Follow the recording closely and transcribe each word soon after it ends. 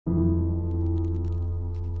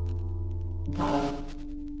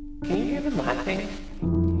Can you hear them laughing?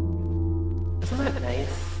 Isn't that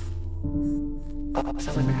nice? Oh, it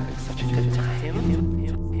sounds like we're having such a good time.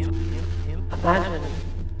 Imagine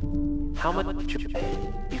how much joy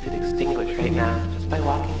you could extinguish right now just by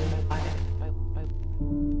walking in the light.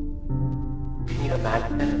 Can you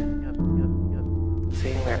imagine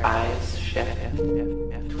seeing their eyes shift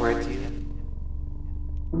towards you?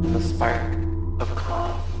 And the spark of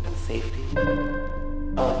calm and safety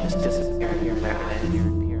just disappearing in their eyes.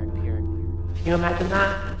 Can you imagine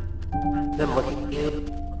that? Them looking at you?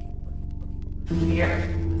 Fear?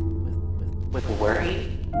 With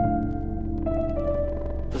worry?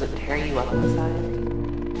 Does it tear you up inside?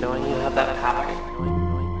 Knowing you have that power?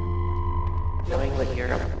 Knowing that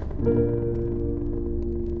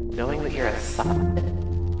you're a solid?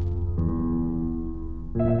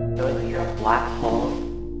 Knowing that you're a black hole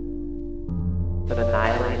that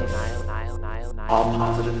annihilates all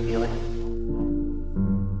positive feelings?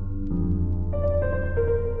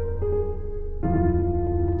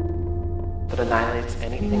 That annihilates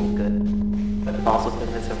anything good that falls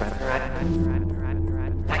within this resurrect?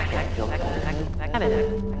 That can't feel good.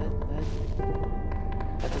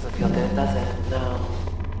 That doesn't feel good, does it? No.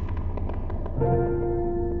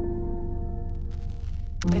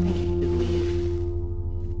 I think you should leave.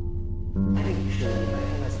 I think you should leave. I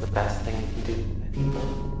think that's the best thing you can do to people.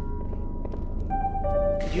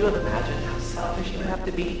 Could you imagine how selfish you have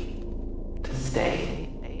to be to stay?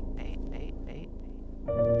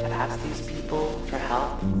 To ask these people for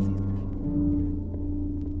help?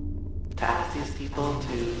 To ask these people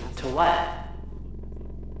to what?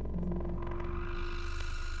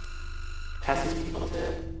 To ask these people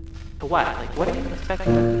to what? Like, what are you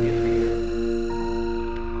expecting them to do for you?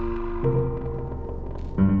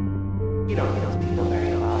 You don't know those people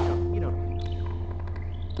very well. You don't.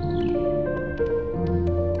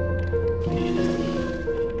 You should just leave.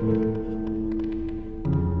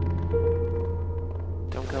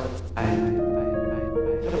 Don't go inside.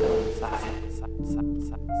 Don't go inside.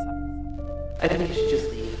 I think you should just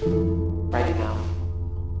leave. Right now.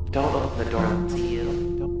 Don't open the door and see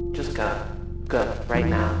you. Just go. Go. Right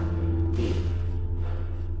now. Leave.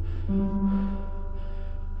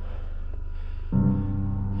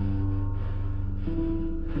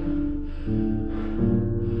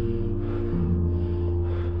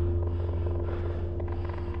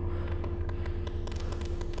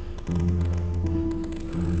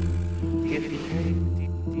 Your feet hurt?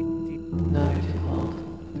 No, they're too cold.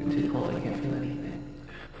 They're too cold. I can't feel anything.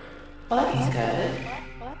 Well, that's good.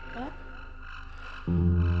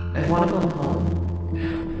 I want to go home.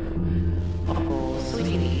 Oh,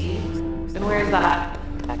 sweetie. And where's that?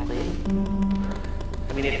 Exactly.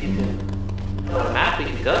 I mean, if you could put on a map, we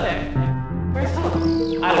could go there. Where's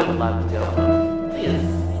home? I would love to go home. Please.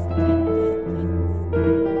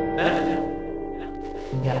 No?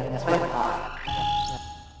 Yeah, that's what I thought.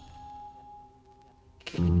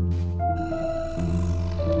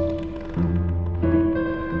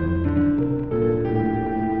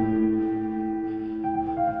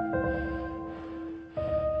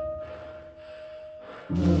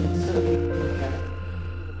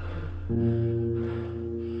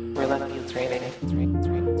 We're lucky it's raining.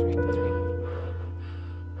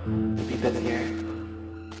 Maybe bits here.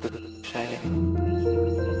 The shining.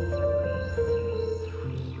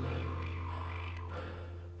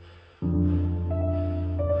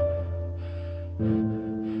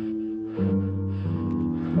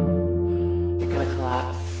 You're gonna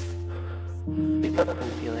collapse. You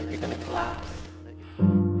can feel like you're gonna collapse.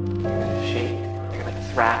 You're gonna shake. You're gonna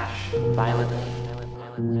thrash violently.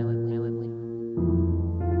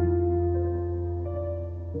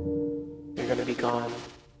 You're gonna be gone.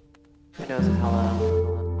 Who knows how long?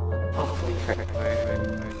 Hopefully forever.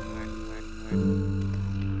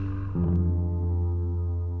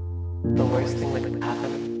 The worst thing that could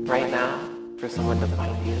happen right now for someone to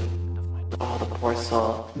find you. Oh, the poor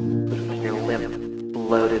soul would find your limp,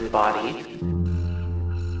 bloated body.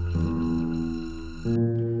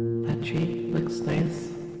 That tree looks nice.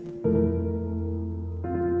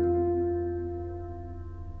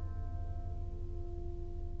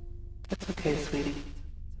 It's okay, sweetie.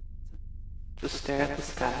 Just stare at the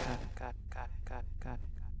sky.